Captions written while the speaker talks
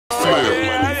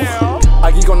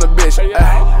on the bitch, ayy.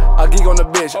 I geek on the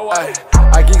bitch, ayy.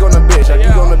 I geek on the bitch, I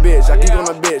geek on the bitch, I geek on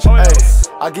the bitch, ayy.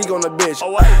 I geek on the bitch,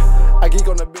 I geek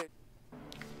on the bitch.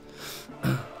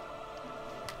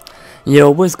 Yo,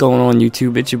 what's going on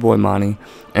YouTube? It's your boy Monty,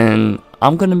 and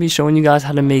I'm gonna be showing you guys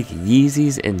how to make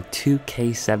Yeezys in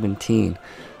 2K17.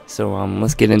 So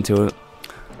let's get into it.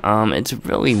 It's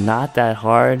really not that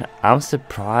hard. I'm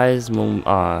surprised when you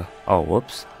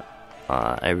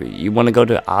want to go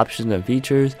to options and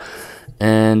features,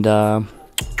 and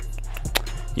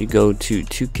you go to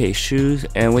 2K shoes,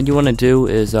 and what you want to do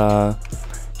is you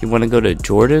want to go to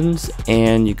Jordans,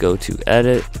 and you go to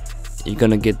edit. You're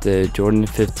gonna get the Jordan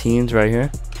 15s right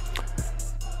here,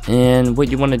 and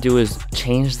what you want to do is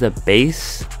change the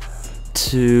base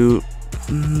to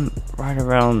right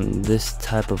around this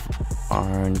type of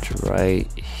orange right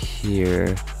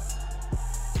here,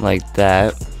 like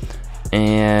that.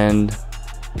 And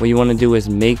what you want to do is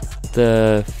make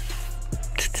the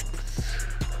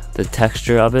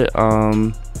texture of it,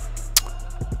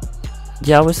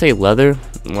 yeah, I would say leather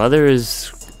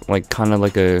is like kind of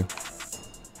like a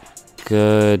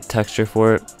good texture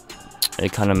for it.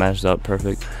 It kind of matches up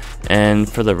perfect. And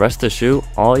for the rest of the shoe,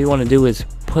 all you want to do is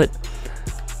put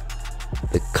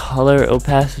the color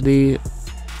opacity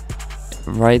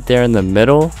right there in the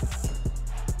middle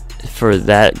for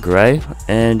that gray,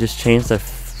 and just change the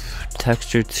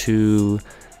texture to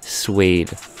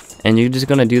suede. And you're just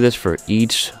gonna do this for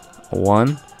each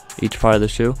part of the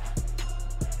shoe.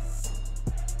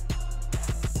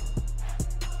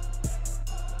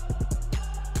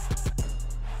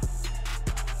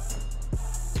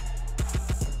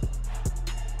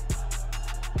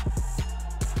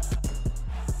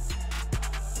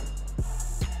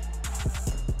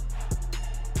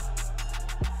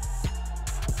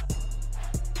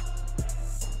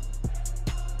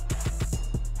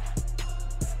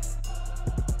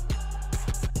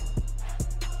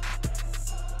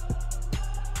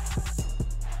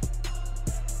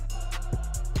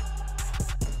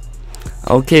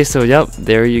 Okay, so yep,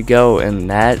 there you go, and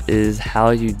that is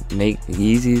how you make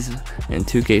Yeezys in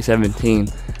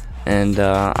 2K17. And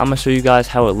I'm gonna show you guys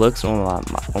how it looks on my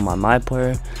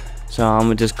Mypark. So I'm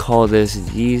gonna just call this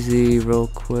Yeezy real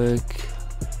quick,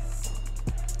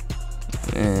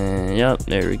 and yep,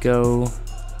 there we go.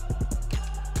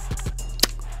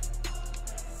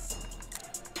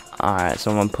 Alright,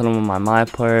 so I'm gonna put them on my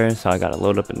Mypark. So I gotta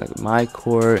load up into my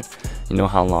court. You know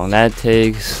how long that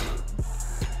takes.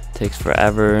 Takes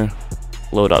forever.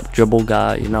 Load up dribble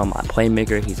guy, you know, my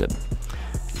playmaker, he's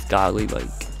godly, like,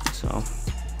 so.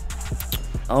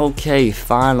 Okay,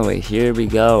 finally, here we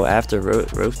go. After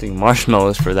roasting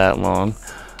marshmallows for that long,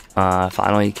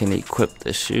 finally you can equip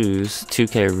the shoes.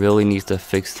 2K really needs to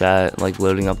fix that, like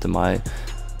loading up to my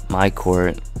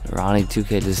court. Ronnie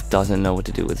 2K just doesn't know what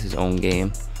to do with his own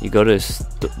game. You go to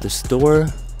the store,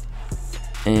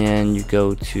 and you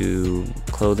go to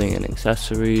clothing and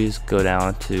accessories, go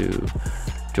down to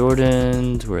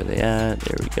Jordans, where are they at?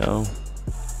 There we go.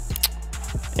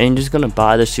 And you're just gonna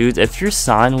buy the shoes. If you're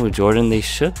signed with Jordan, they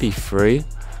should be free,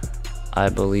 I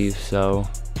believe so.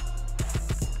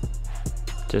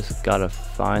 Just gotta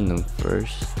find them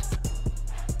first.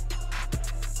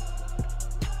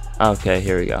 Okay,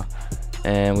 here we go.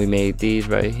 And we made these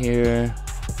right here.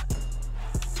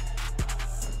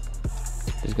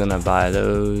 Just gonna buy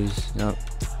those. Yep.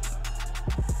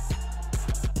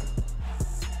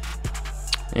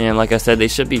 And like I said, they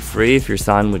should be free if you're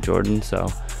signed with Jordan, so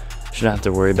you shouldn't have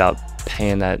to worry about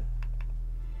paying that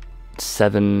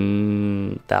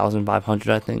 7,500,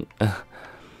 I think.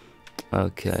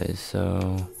 Okay,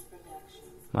 so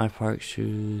Mypark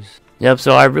shoes. Yep,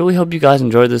 so I really hope you guys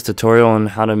enjoyed this tutorial on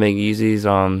how to make Yeezys.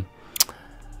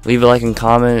 Leave a like and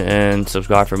comment and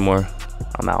subscribe for more.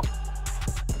 I'm out.